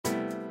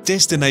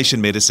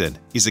Destination Medicine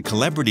is a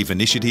collaborative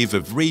initiative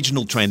of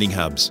regional training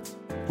hubs.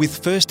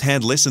 With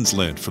first-hand lessons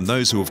learned from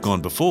those who have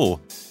gone before,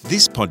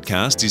 this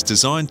podcast is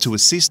designed to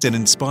assist and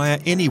inspire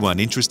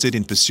anyone interested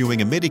in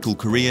pursuing a medical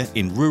career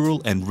in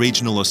rural and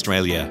regional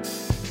Australia.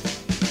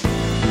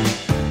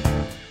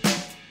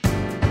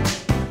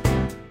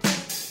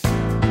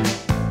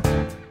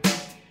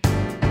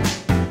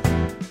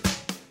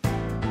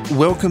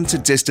 Welcome to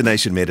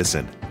Destination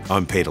Medicine.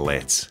 I'm Peter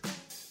Letts.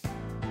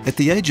 At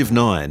the age of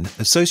 9,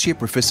 Associate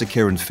Professor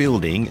Kerin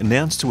Fielding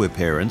announced to her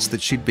parents that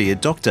she'd be a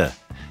doctor.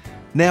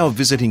 Now a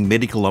visiting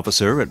medical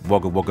officer at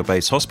Wagga Wagga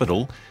Base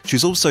Hospital,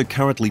 she's also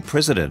currently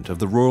president of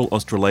the Royal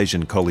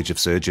Australasian College of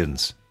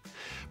Surgeons.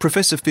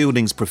 Professor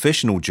Fielding's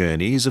professional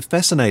journey is a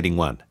fascinating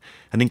one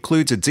and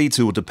includes a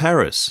detour to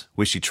Paris,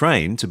 where she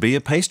trained to be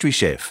a pastry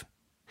chef.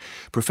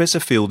 Professor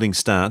Fielding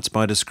starts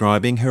by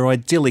describing her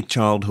idyllic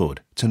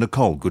childhood to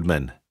Nicole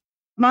Goodman.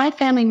 My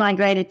family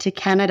migrated to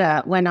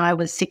Canada when I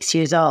was 6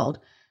 years old.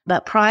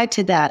 But prior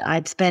to that,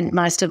 I'd spent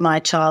most of my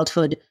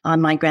childhood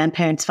on my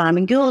grandparents' farm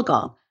in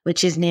Goolagong,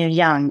 which is near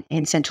Young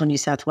in central New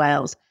South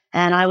Wales.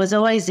 And I was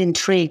always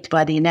intrigued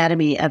by the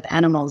anatomy of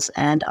animals,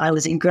 and I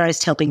was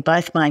engrossed helping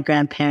both my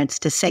grandparents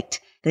dissect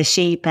the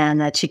sheep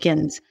and the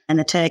chickens and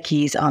the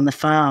turkeys on the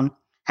farm.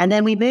 And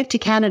then we moved to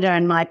Canada,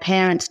 and my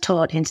parents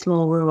taught in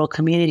small rural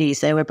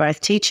communities. They were both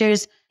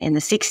teachers in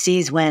the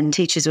 60s when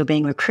teachers were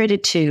being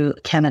recruited to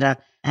Canada.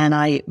 And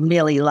I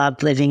really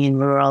loved living in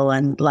rural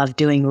and loved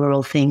doing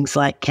rural things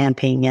like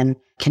camping and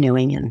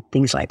canoeing and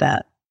things like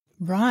that.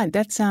 Right.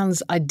 That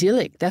sounds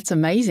idyllic. That's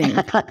amazing.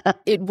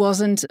 It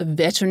wasn't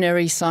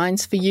veterinary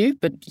science for you,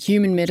 but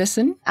human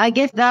medicine? I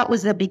guess that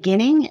was the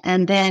beginning.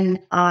 And then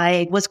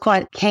I was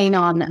quite keen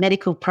on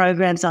medical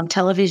programs on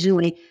television.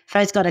 We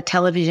first got a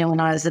television when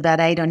I was about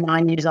 8 or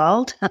 9 years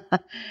old,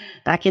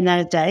 back in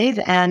those days.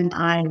 And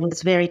I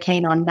was very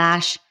keen on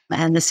MASH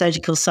and the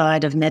surgical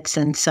side of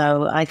medicine.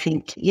 So I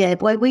think,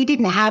 we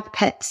didn't have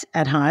pets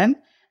at home.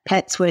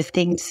 Pets were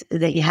things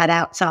that you had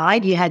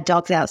outside. You had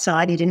dogs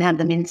outside. You didn't have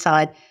them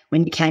inside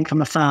when you came from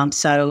a farm.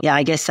 So,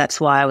 I guess that's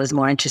why I was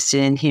more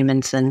interested in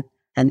humans than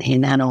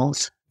in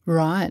animals.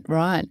 Right.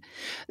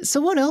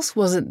 So what else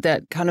was it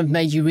that kind of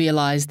made you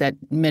realise that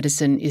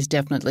medicine is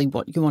definitely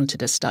what you wanted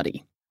to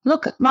study?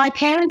 Look, my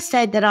parents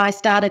said that I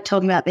started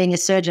talking about being a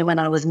surgeon when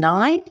I was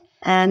 9.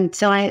 And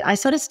so I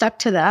sort of stuck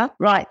to that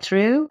right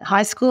through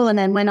high school. And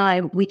then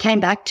when we came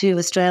back to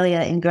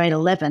Australia in grade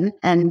 11,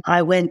 and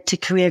I went to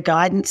career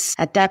guidance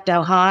at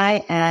Dapto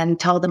High and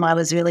told them I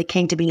was really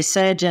keen to be a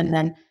surgeon.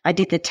 And I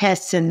did the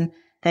tests and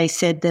they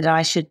said that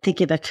I should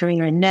think of a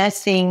career in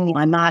nursing.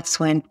 My marks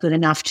weren't good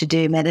enough to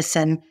do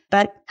medicine.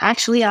 But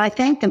actually, I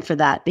thanked them for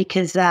that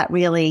because that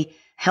really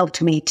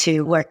helped me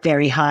to work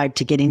very hard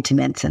to get into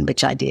medicine,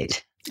 which I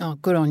did. Oh,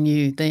 good on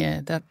you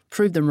there. That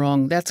proved them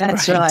wrong. That's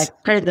great. Right.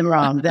 Proved them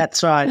wrong.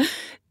 That's right.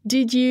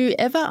 Did you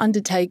ever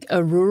undertake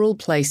a rural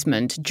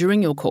placement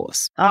during your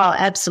course? Oh,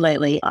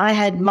 absolutely. I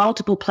had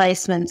multiple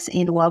placements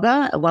in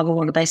Wagga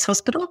Wagga Base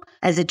Hospital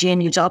as a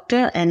junior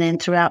doctor, and then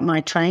throughout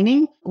my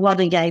training,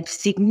 Wagga gave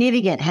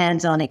significant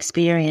hands-on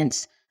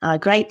experience.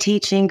 Great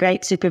teaching,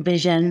 great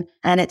supervision,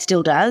 and it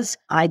still does.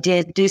 I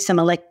did do some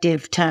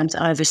elective terms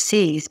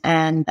overseas,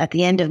 and at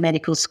the end of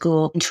medical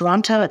school in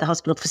Toronto at the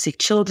Hospital for Sick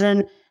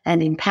Children,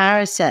 and in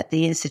Paris at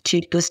the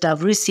Institut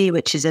Gustave Roussy,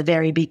 which is a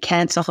very big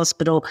cancer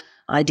hospital,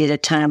 I did a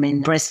term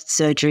in breast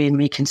surgery and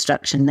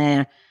reconstruction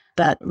there.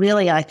 But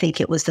really, I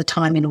think it was the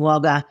time in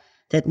Wagga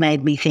that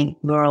made me think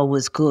rural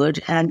was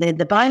good. And then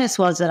the bonus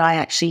was that I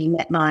actually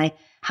met my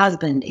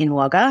husband in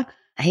Wagga.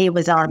 He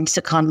was on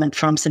secondment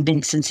from St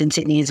Vincent's in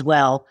Sydney as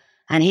well.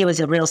 And he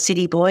was a real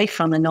city boy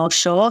from the North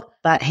Shore,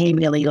 but he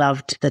really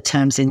loved the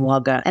terms in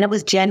Wagga. And it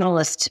was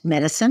generalist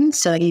medicine,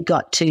 so you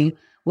got to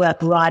work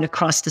right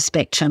across the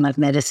spectrum of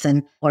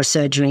medicine or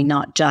surgery,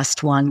 not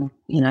just one,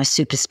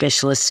 super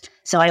specialist.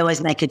 So I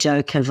always make a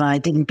joke of I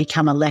didn't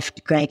become a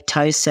left great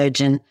toe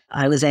surgeon.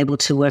 I was able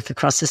to work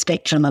across the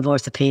spectrum of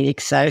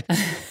orthopedics. So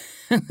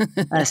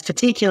that's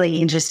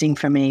particularly interesting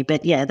for me.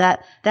 But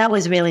that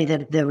was really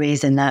the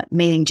reason that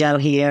meeting Joe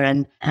here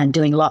and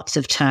doing lots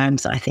of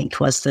terms, I think,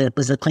 was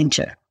the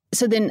clincher.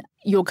 So then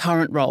your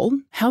current role,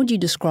 how would you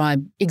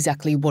describe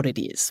exactly what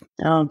it is?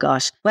 Oh,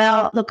 gosh.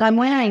 Well, look, I'm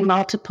wearing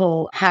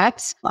multiple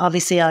hats.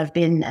 Obviously, I've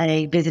been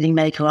a visiting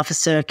medical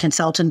officer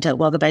consultant at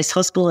Wagga Base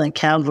Hospital and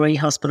Calgary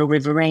Hospital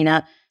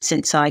Riverina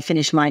since I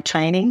finished my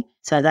training.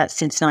 So that's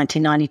since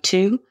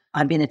 1992.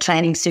 I've been a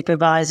training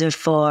supervisor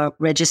for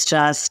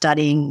registrars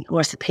studying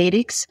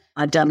orthopedics.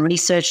 I've done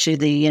research through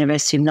the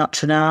University of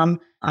Notre Dame.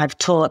 I've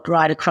taught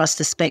right across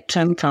the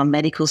spectrum from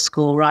medical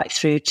school right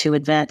through to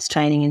advanced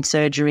training in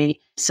surgery.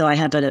 So I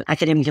have an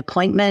academic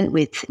appointment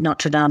with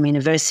Notre Dame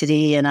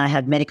University and I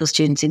have medical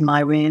students in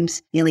my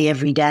rooms nearly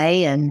every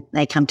day and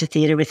they come to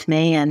theatre with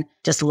me and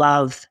just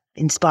love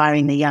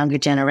inspiring the younger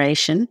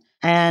generation.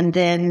 And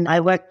then I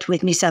worked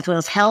with New South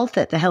Wales Health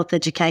at the Health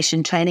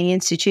Education Training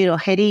Institute, or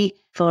HETI,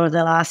 for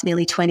the last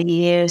nearly 20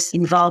 years,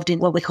 involved in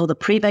what we call the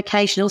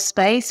pre-vocational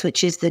space,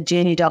 which is the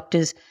junior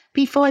doctors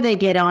before they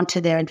get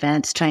onto their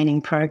advanced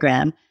training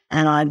program.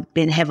 And I've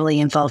been heavily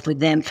involved with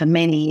them for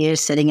many years,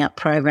 setting up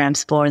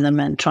programs for them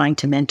and trying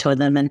to mentor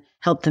them and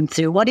help them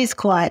through what is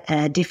quite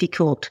a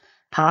difficult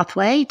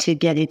pathway to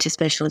get into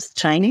specialist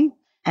training.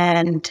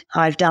 And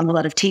I've done a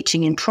lot of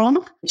teaching in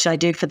trauma, which I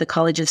do for the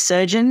College of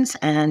Surgeons.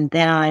 And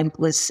then I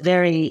was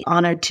very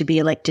honoured to be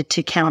elected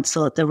to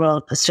council at the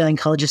Royal Australian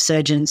College of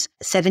Surgeons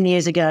 7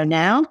 years ago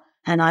now.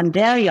 And I'm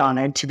very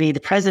honoured to be the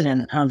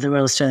president of the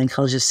Royal Australian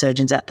College of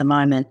Surgeons at the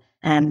moment.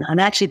 And I'm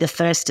actually the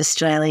first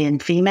Australian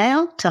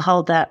female to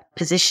hold that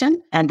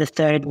position and the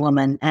third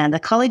woman. And the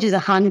college is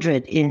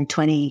 100 in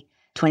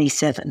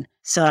 2027.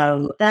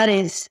 So that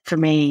is, for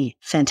me,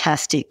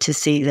 fantastic to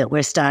see that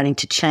we're starting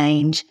to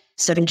change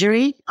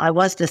surgery. I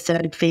was the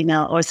third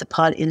female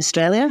orthopod in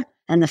Australia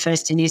and the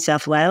first in New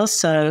South Wales.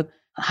 So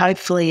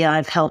hopefully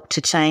I've helped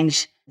to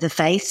change the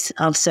face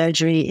of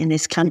surgery in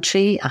this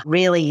country.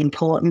 Really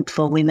important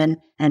for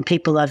women and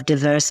people of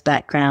diverse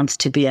backgrounds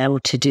to be able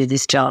to do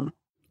this job.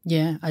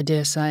 Yeah, I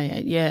dare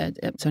say. Yeah,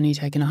 it's only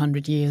taken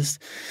 100 years.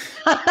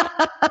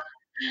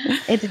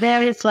 It's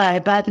very slow,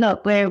 but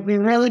look, we're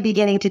really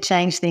beginning to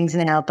change things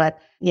now. But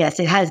yes,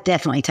 it has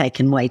definitely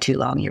taken way too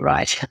long. You're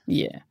right.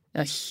 Yeah.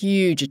 A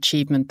huge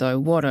achievement, though.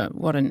 What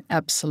an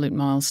absolute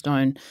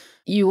milestone.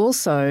 You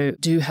also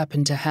do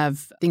happen to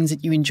have things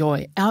that you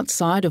enjoy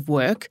outside of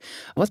work.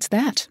 What's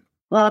that?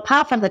 Well,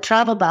 apart from the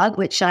travel bug,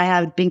 which I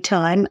have big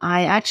time,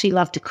 I actually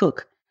love to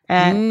cook.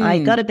 And I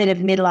got a bit of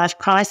midlife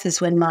crisis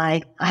when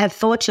I have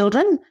 4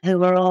 children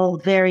who are all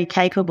very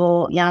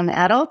capable young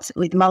adults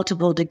with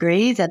multiple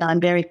degrees, and I'm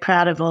very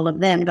proud of all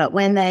of them. But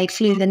when they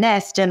flew the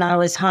nest and I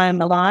was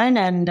home alone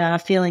and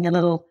feeling a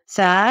little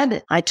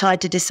sad, I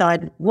tried to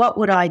decide what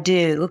would I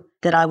do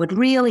that I would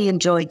really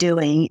enjoy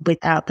doing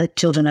without the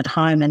children at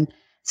home. And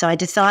so I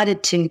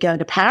decided to go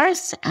to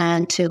Paris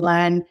and to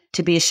learn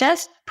to be a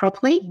chef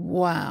properly.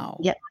 Wow.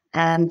 Yep.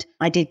 And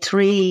I did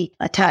 3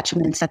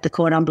 attachments at the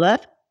Cordon Bleu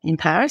in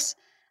Paris,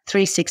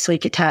 3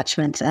 6-week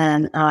attachments,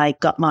 and I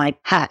got my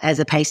hat as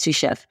a pastry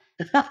chef.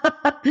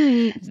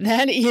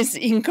 That is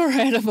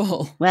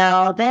incredible.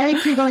 Well, very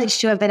privileged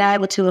to have been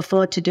able to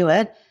afford to do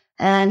it.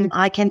 And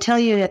I can tell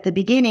you at the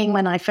beginning,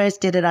 when I first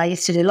did it, I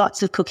used to do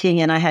lots of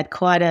cooking and I had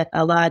quite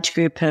a large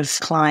group of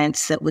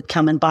clients that would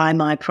come and buy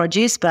my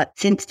produce. But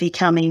since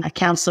becoming a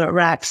councillor at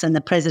RACS and the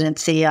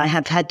presidency, I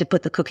have had to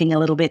put the cooking a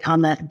little bit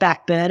on the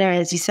back burner,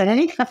 as you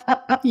say.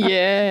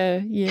 Yeah.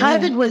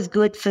 COVID was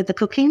good for the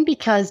cooking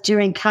because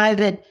during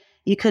COVID,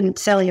 you couldn't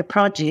sell your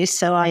produce.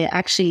 So I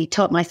actually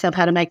taught myself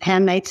how to make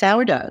handmade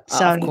sourdough.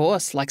 So, of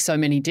course, like so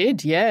many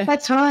did, yeah.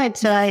 That's right.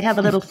 So I have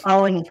a little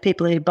following of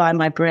people who buy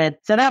my bread.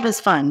 So that was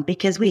fun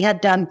because we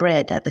had done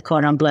bread at the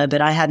Cordon Bleu, but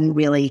I hadn't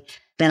really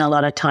spent a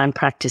lot of time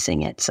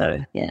practicing it. So,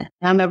 yeah,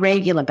 I'm a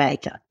regular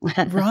baker.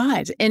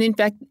 Right. And in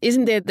fact,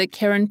 isn't there the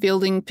Kerin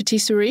Fielding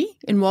patisserie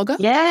in Wagga?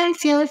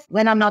 Yes.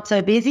 When I'm not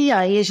so busy,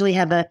 I usually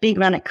have a big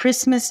run at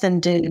Christmas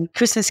and do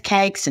Christmas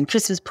cakes and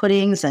Christmas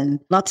puddings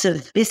and lots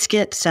of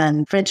biscuits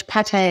and French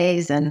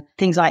pâtés and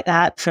things like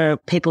that for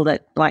people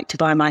that like to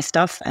buy my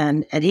stuff.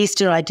 And at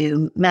Easter, I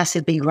do a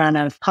massive big run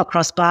of hot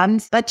cross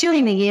buns. But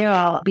during the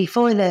year,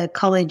 before the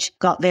college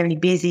got very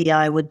busy,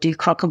 I would do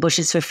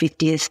croquembouches for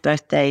 50th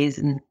birthdays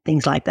and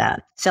things like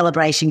that,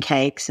 celebration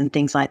cakes and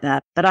things like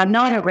that. But I'm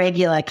not a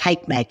regular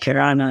cake maker.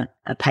 I'm a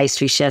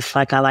pastry chef.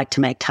 Like I like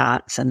to make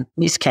tarts and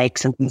mousse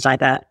cakes and things like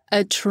that.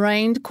 A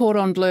trained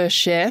Cordon Bleu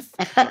chef,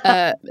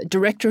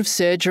 director of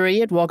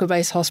surgery at Wagga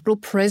Base Hospital,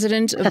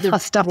 president of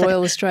the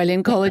Royal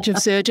Australian College of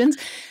Surgeons.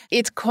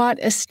 It's quite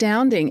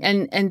astounding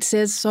and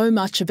says so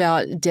much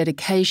about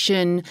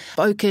dedication,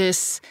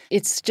 focus.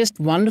 It's just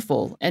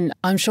wonderful. And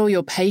I'm sure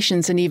your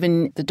patients and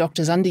even the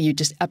doctors under you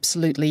just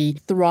absolutely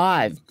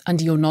thrive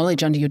under your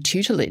knowledge, under your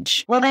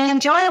tutelage. Well, they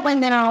enjoy it when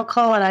they're on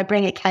call and I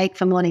bring a cake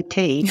for morning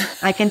tea.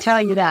 I can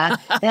tell you that.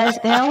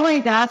 They're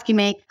always asking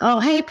me, oh,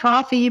 hey,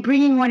 Prof, are you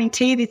bringing morning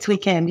tea this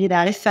weekend?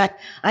 So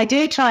I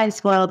do try and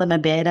spoil them a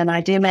bit and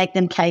I do make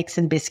them cakes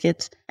and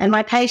biscuits. And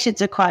my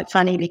patients are quite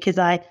funny because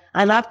I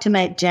love to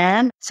make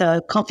jam,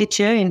 so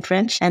confiture in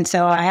French. And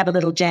so I have a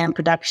little jam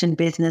production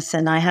business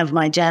and I have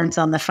my jams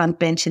on the front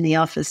bench in the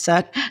office.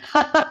 So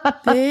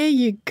there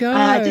you go.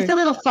 Just a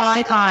little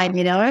sideline,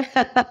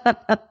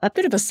 A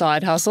bit of a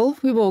side hustle.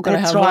 We've all got to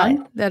have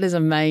one. That is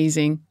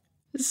amazing.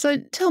 So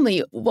tell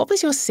me, what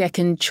was your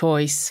second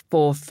choice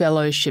for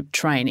fellowship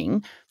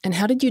training and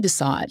how did you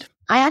decide?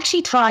 I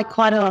actually tried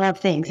quite a lot of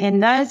things.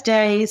 In those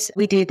days,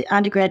 we did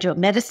undergraduate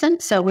medicine.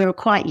 So we were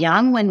quite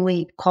young when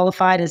we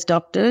qualified as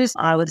doctors.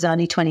 I was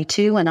only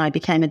 22 when I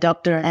became a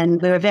doctor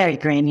and we were very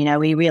green.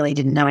 We really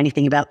didn't know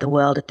anything about the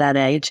world at that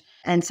age.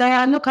 And so,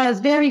 I was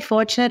very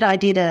fortunate. I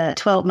did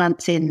 12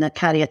 months in the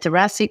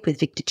cardiothoracic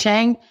with Victor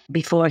Chang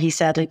before he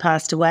sadly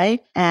passed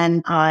away.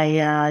 And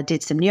I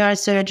did some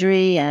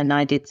neurosurgery and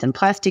I did some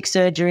plastic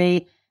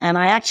surgery. And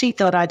I actually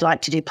thought I'd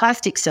like to do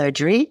plastic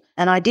surgery.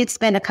 And I did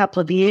spend a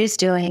couple of years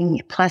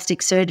doing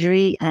plastic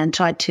surgery and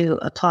tried to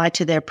apply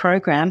to their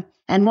program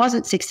and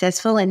wasn't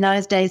successful. In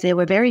those days, there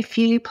were very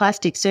few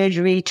plastic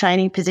surgery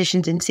training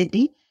positions in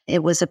Sydney.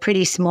 It was a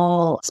pretty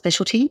small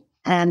specialty.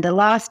 And the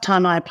last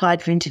time I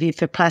applied for interview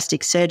for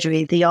plastic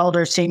surgery, the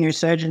older senior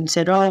surgeon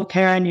said, "Oh,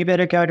 Karen, you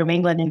better go to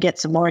England and get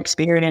some more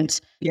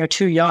experience. You're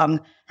too young."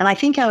 And I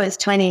think I was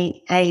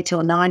 28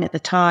 or 9 at the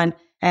time.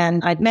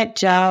 And I'd met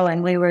Joe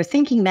and we were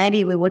thinking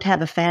maybe we would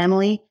have a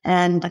family.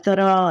 And I thought,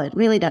 oh, I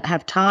really don't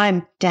have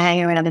time to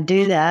hang around and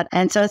do that.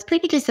 And so I was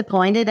pretty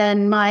disappointed.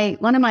 And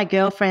one of my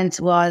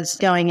girlfriends was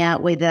going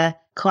out with a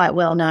quite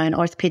well-known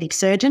orthopedic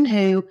surgeon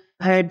who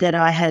heard that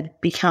I had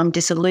become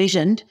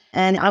disillusioned.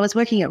 And I was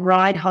working at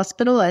Ryde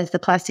Hospital as the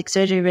plastic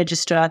surgery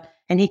registrar.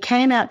 And he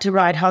came out to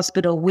Ryde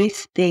Hospital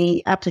with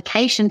the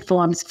application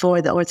forms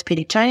for the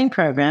orthopedic training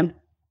program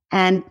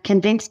and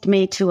convinced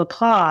me to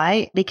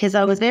apply because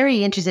I was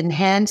very interested in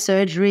hand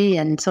surgery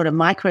and sort of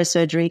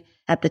microsurgery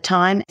at the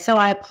time. So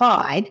I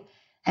applied,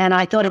 and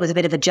I thought it was a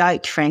bit of a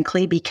joke,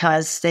 frankly,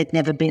 because there'd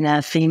never been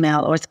a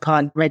female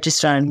orthopod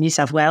registrar in New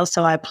South Wales.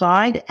 So I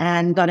applied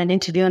and got an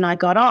interview and I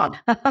got on.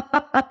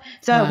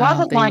 So it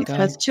wasn't my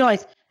first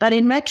choice. But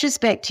in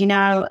retrospect,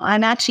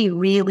 I'm actually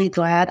really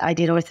glad I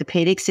did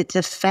orthopedics. It's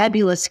a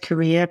fabulous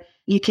career.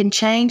 You can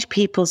change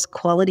people's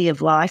quality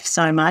of life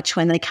so much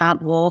when they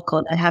can't walk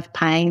or they have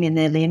pain in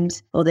their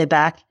limbs or their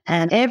back.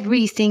 And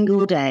every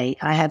single day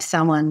I have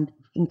someone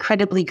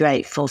incredibly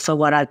grateful for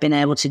what I've been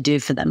able to do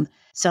for them.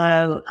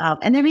 So,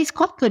 and there is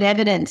quite good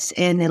evidence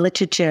in the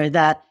literature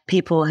that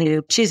people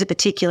who choose a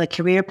particular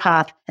career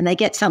path and they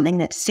get something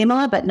that's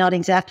similar but not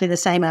exactly the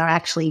same are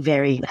actually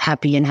very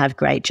happy and have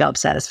great job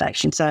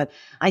satisfaction. So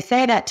I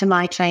say that to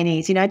my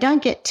trainees,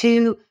 don't get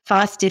too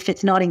fussed if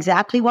it's not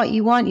exactly what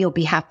you want. You'll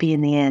be happy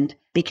in the end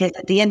because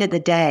at the end of the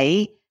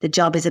day, the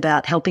job is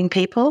about helping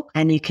people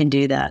and you can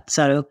do that.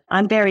 So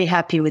I'm very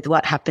happy with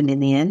what happened in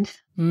the end.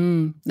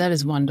 That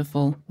is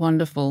wonderful,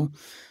 wonderful.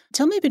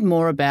 Tell me a bit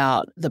more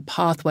about the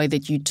pathway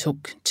that you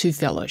took to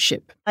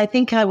fellowship. I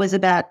think I was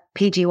about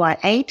PGY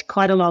 8,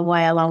 quite a long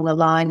way along the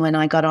line when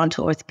I got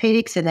onto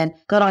orthopedics and then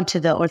got onto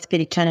the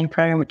orthopedic training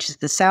program, which is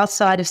the south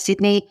side of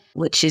Sydney,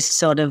 which is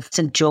sort of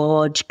St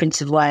George, Prince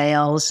of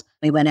Wales.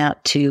 We went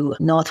out to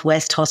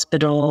Northwest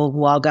Hospital,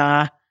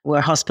 Wagga,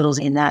 were hospitals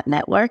in that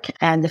network.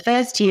 And the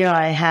first year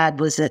I had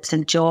was at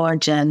St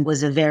George and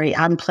was a very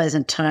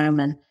unpleasant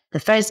term. And the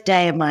first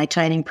day of my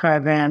training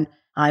program,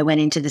 I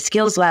went into the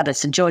skills lab at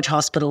St George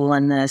Hospital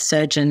and the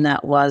surgeon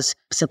that was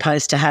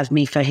supposed to have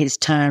me for his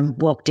term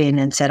walked in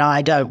and said,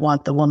 "I don't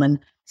want the woman."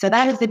 So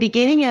that was the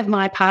beginning of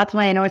my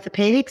pathway in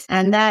orthopedics.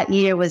 And that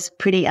year was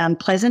pretty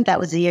unpleasant. That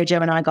was the year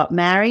Joe and I got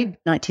married,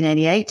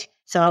 1988.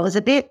 So I was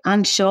a bit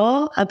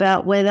unsure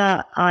about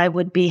whether I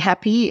would be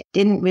happy.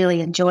 Didn't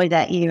really enjoy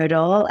that year at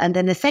all. And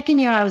then the second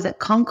year I was at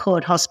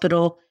Concord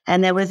Hospital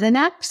and there was an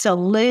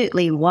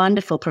absolutely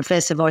wonderful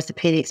professor of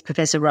orthopedics,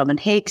 Professor Robin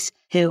Hicks,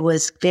 who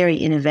was very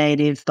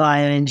innovative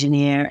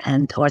bioengineer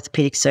and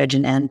orthopedic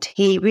surgeon. And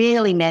he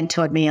really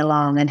mentored me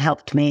along and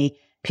helped me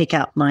pick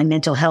up my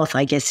mental health,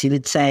 I guess you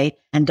would say,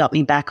 and got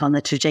me back on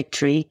the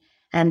trajectory.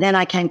 And then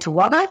I came to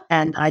Wagga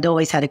and I'd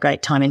always had a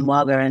great time in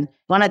Wagga. And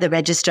one of the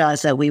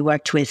registrars that we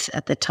worked with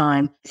at the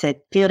time said,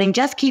 "Fielding,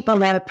 just keep a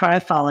low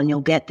profile and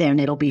you'll get there and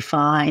it'll be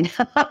fine."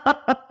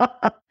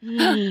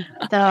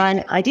 So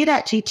I did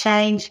actually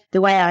change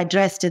the way I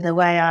dressed and the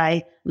way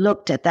I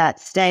looked at that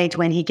stage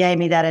when he gave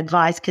me that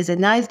advice. Because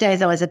in those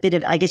days I was a bit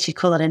of, I guess you'd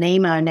call it an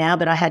emo now,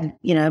 but I had,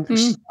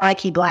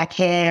 spiky black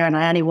hair and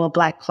I only wore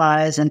black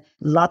clothes and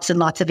lots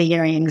of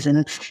earrings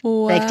and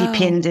safety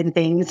pins and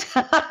things.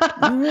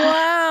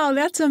 Wow,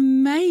 that's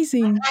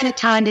amazing. I kind of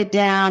toned it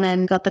down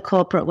and got the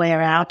corporate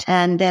wear out.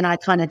 And then I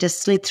kind of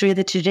just slid through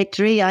the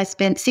trajectory. I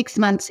spent 6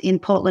 months in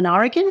Portland,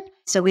 Oregon.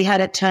 So we had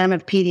a term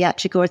of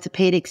pediatric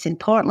orthopedics in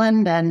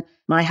Portland and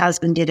my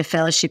husband did a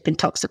fellowship in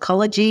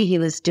toxicology. He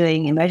was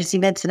doing emergency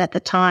medicine at the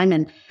time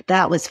and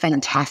that was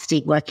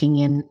fantastic working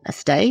in the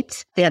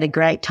States. We had a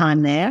great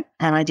time there.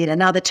 And I did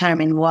another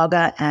term in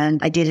Wagga and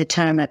I did a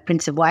term at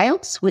Prince of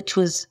Wales, which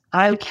was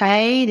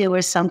okay. There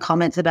were some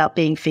comments about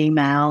being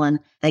female and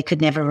they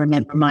could never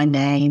remember my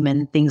name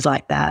and things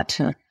like that.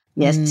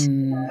 Yes.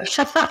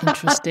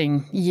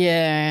 Interesting.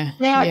 Yeah.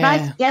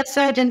 Most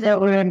surgeons that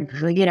were,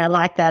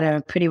 like that are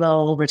pretty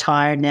well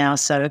retired now.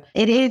 So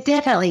it is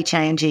definitely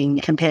changing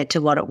compared to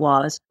what it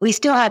was. We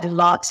still have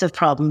lots of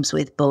problems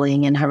with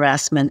bullying and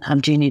harassment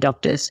of junior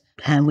doctors.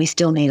 And we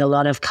still need a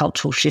lot of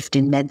cultural shift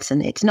in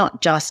medicine. It's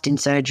not just in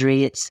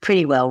surgery. It's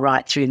pretty well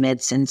right through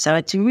medicine. So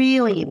it's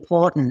really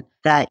important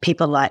that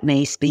people like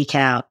me speak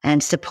out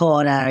and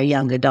support our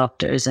younger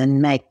doctors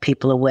and make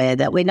people aware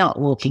that we're not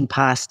walking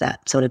past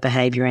that sort of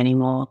behaviour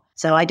anymore.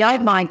 So I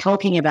don't mind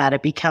talking about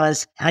it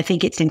because I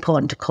think it's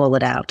important to call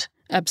it out.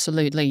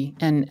 Absolutely.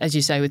 And as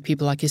you say, with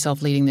people like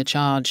yourself leading the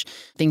charge,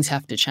 things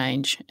have to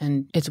change.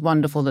 And it's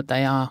wonderful that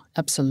they are.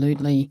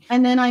 Absolutely.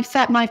 And then I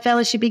sat my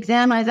fellowship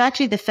exam. I was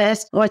actually the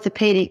first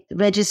orthopedic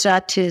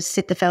registrar to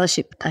sit the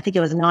fellowship. I think it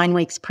was 9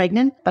 weeks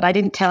pregnant, but I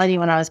didn't tell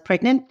anyone I was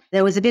pregnant.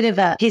 There was a bit of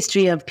a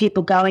history of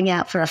people going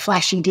out for a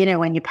flashy dinner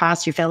when you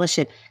pass your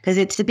fellowship because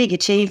it's a big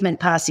achievement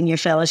passing your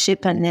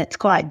fellowship and it's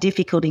quite a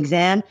difficult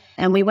exam.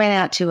 And we went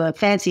out to a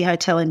fancy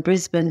hotel in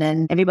Brisbane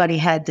and everybody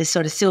had this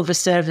sort of silver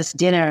service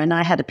dinner and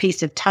I had a piece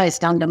piece of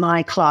toast under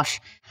my cloche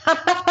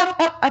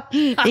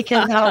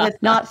because I was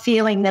not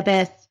feeling the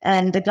best,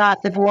 and a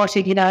glass of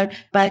water,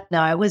 but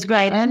no, it was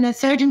great. And the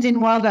surgeons in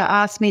Wagga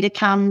asked me to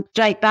come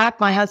straight back.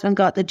 My husband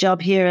got the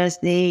job here as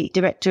the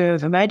director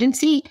of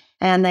emergency,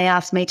 and they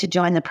asked me to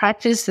join the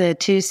practice. The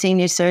two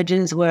senior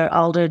surgeons were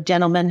older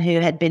gentlemen who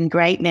had been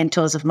great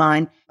mentors of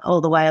mine all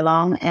the way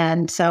along.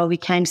 And so we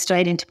came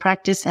straight into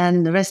practice,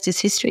 and the rest is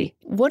history.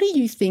 What do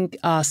you think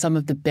are some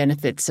of the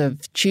benefits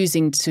of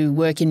choosing to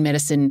work in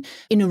medicine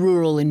in a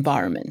rural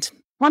environment?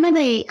 One of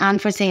the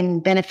unforeseen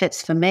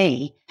benefits for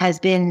me has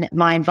been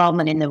my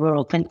involvement in the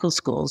rural clinical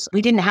schools.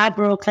 We didn't have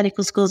rural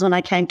clinical schools when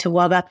I came to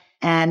Wagga,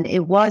 and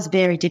it was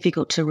very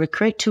difficult to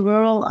recruit to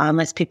rural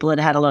unless people had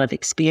had a lot of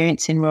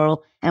experience in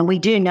rural. And we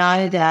do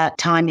know that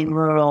time in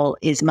rural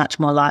is much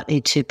more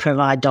likely to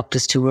provide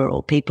doctors to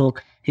rural. People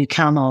who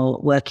come or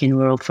work in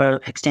rural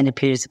for extended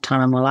periods of time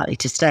are more likely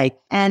to stay.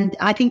 And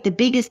I think the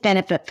biggest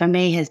benefit for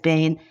me has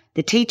been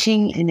the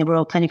teaching in the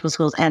rural clinical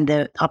schools and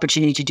the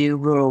opportunity to do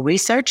rural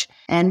research.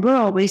 And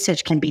rural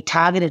research can be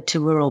targeted to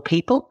rural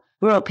people.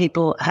 Rural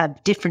people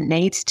have different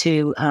needs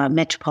to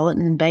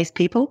metropolitan-based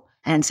people.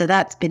 And so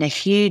that's been a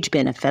huge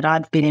benefit.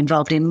 I've been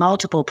involved in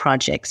multiple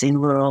projects in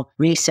rural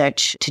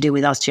research to do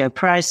with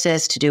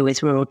osteoporosis, to do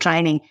with rural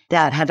training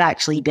that have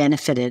actually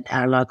benefited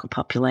our local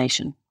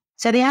population.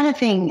 So the other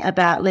thing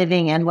about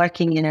living and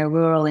working in a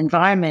rural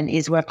environment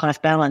is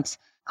work-life balance.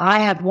 I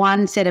have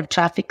one set of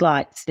traffic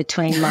lights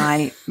between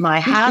my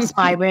house,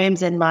 my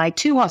rooms, and my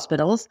two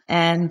hospitals.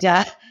 And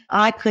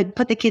I could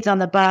put the kids on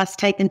the bus,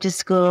 take them to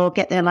school,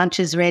 get their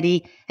lunches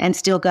ready, and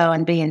still go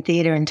and be in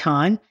theatre in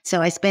time.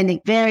 So I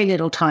spend very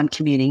little time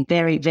commuting,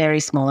 very, very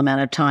small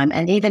amount of time.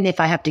 And even if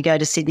I have to go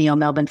to Sydney or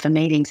Melbourne for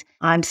meetings,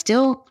 I'm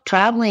still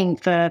travelling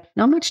for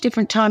not much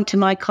different time to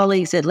my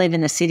colleagues that live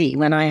in the city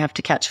when I have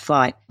to catch a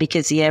flight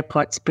because the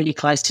airport's pretty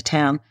close to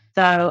town.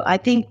 So I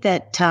think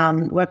that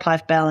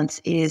work-life balance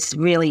is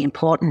really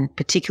important,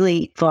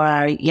 particularly for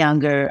our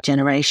younger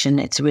generation.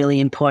 It's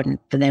really important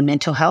for their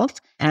mental health,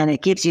 and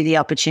it gives you the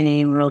opportunity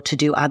in rural to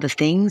do other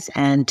things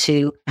and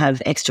to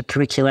have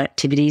extracurricular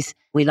activities.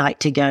 We like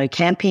to go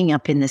camping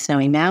up in the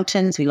snowy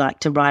mountains. We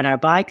like to ride our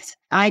bikes.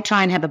 I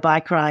try and have a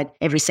bike ride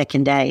every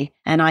second day,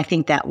 and I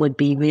think that would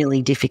be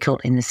really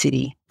difficult in the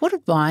city. What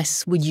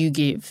advice would you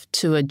give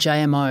to a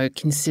JMO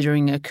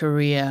considering a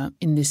career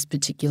in this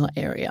particular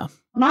area?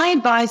 My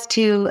advice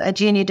to a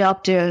junior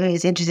doctor who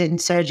is interested in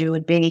surgery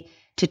would be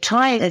to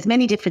try as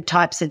many different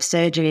types of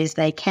surgery as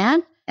they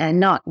can and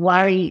not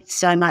worry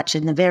so much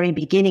in the very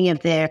beginning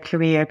of their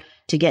career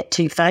to get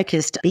too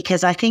focused,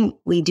 because I think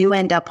we do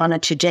end up on a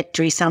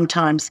trajectory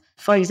sometimes.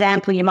 For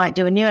example, you might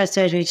do a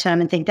neurosurgery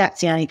term and think that's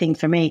the only thing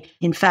for me.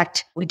 In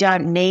fact, we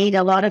don't need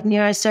a lot of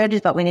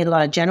neurosurgeons, but we need a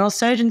lot of general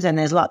surgeons, and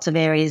there's lots of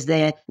areas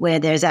there where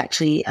there's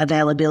actually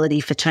availability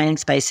for training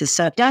spaces.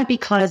 So don't be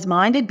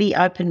closed-minded, be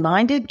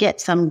open-minded,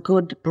 get some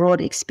good broad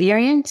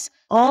experience.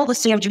 All the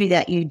surgery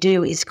that you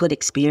do is good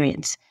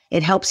experience.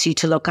 It helps you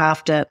to look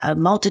after a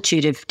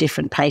multitude of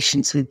different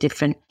patients with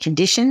different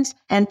conditions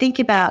and think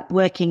about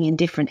working in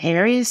different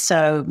areas,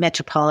 so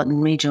metropolitan,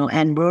 regional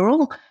and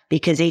rural,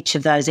 because each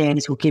of those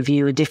areas will give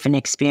you a different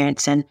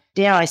experience. And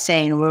dare I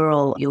say, in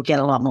rural, you'll get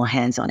a lot more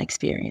hands-on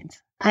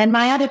experience. And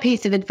my other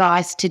piece of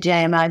advice to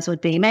JMOs would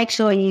be make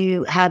sure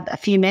you have a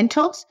few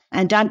mentors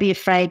and don't be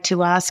afraid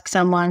to ask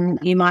someone.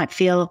 You might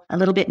feel a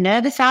little bit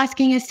nervous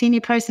asking a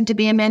senior person to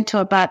be a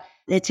mentor, but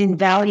it's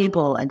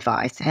invaluable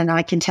advice. And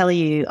I can tell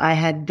you, I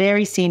had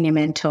very senior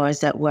mentors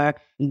that were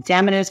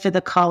examiners for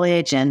the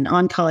college and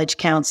on college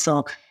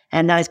council.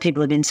 And those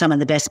people have been some of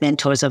the best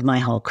mentors of my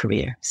whole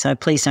career. So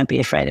please don't be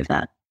afraid of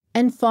that.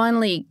 And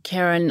finally,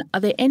 Kerin, are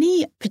there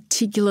any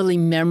particularly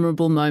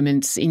memorable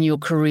moments in your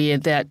career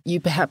that you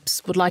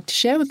perhaps would like to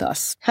share with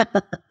us?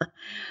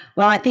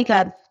 Well, I think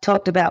I've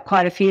talked about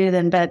quite a few of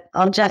them, but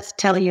I'll just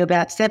tell you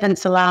about 7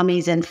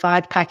 salamis and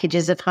 5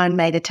 packages of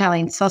homemade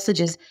Italian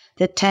sausages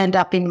that turned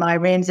up in my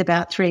rooms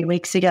about 3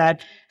 weeks ago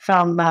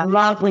from a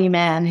lovely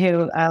man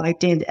who I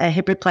did a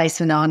hip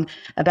replacement on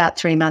about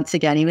 3 months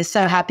ago. And he was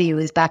so happy he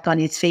was back on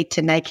his feet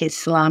to make his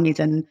salamis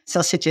and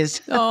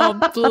sausages. Oh,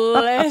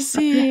 bless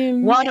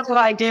him. What do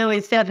I do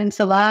with 7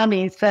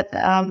 salamis? But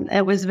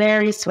it was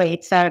very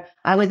sweet. So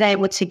I was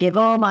able to give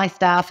all my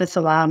staff a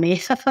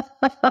salami.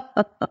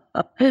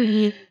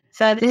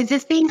 So there's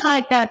just things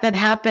like that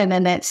happen,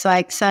 and it's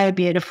like so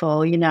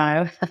beautiful, you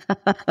know.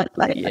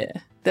 Yeah,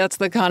 that's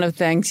the kind of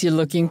thanks you're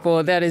looking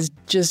for. That is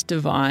just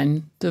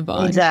divine.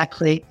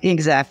 Exactly.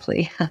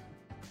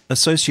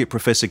 Associate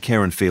Professor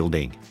Kerin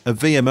Fielding, a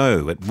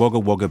VMO at Wagga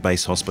Wagga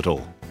Base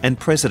Hospital and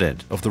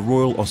President of the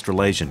Royal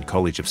Australasian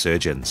College of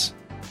Surgeons.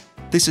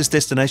 This is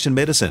Destination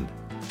Medicine.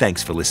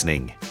 Thanks for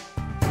listening.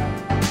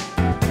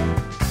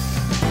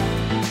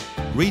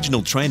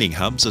 Regional training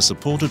hubs are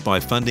supported by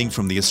funding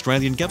from the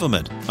Australian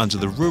Government under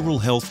the Rural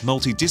Health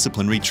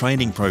Multidisciplinary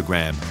Training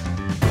Program.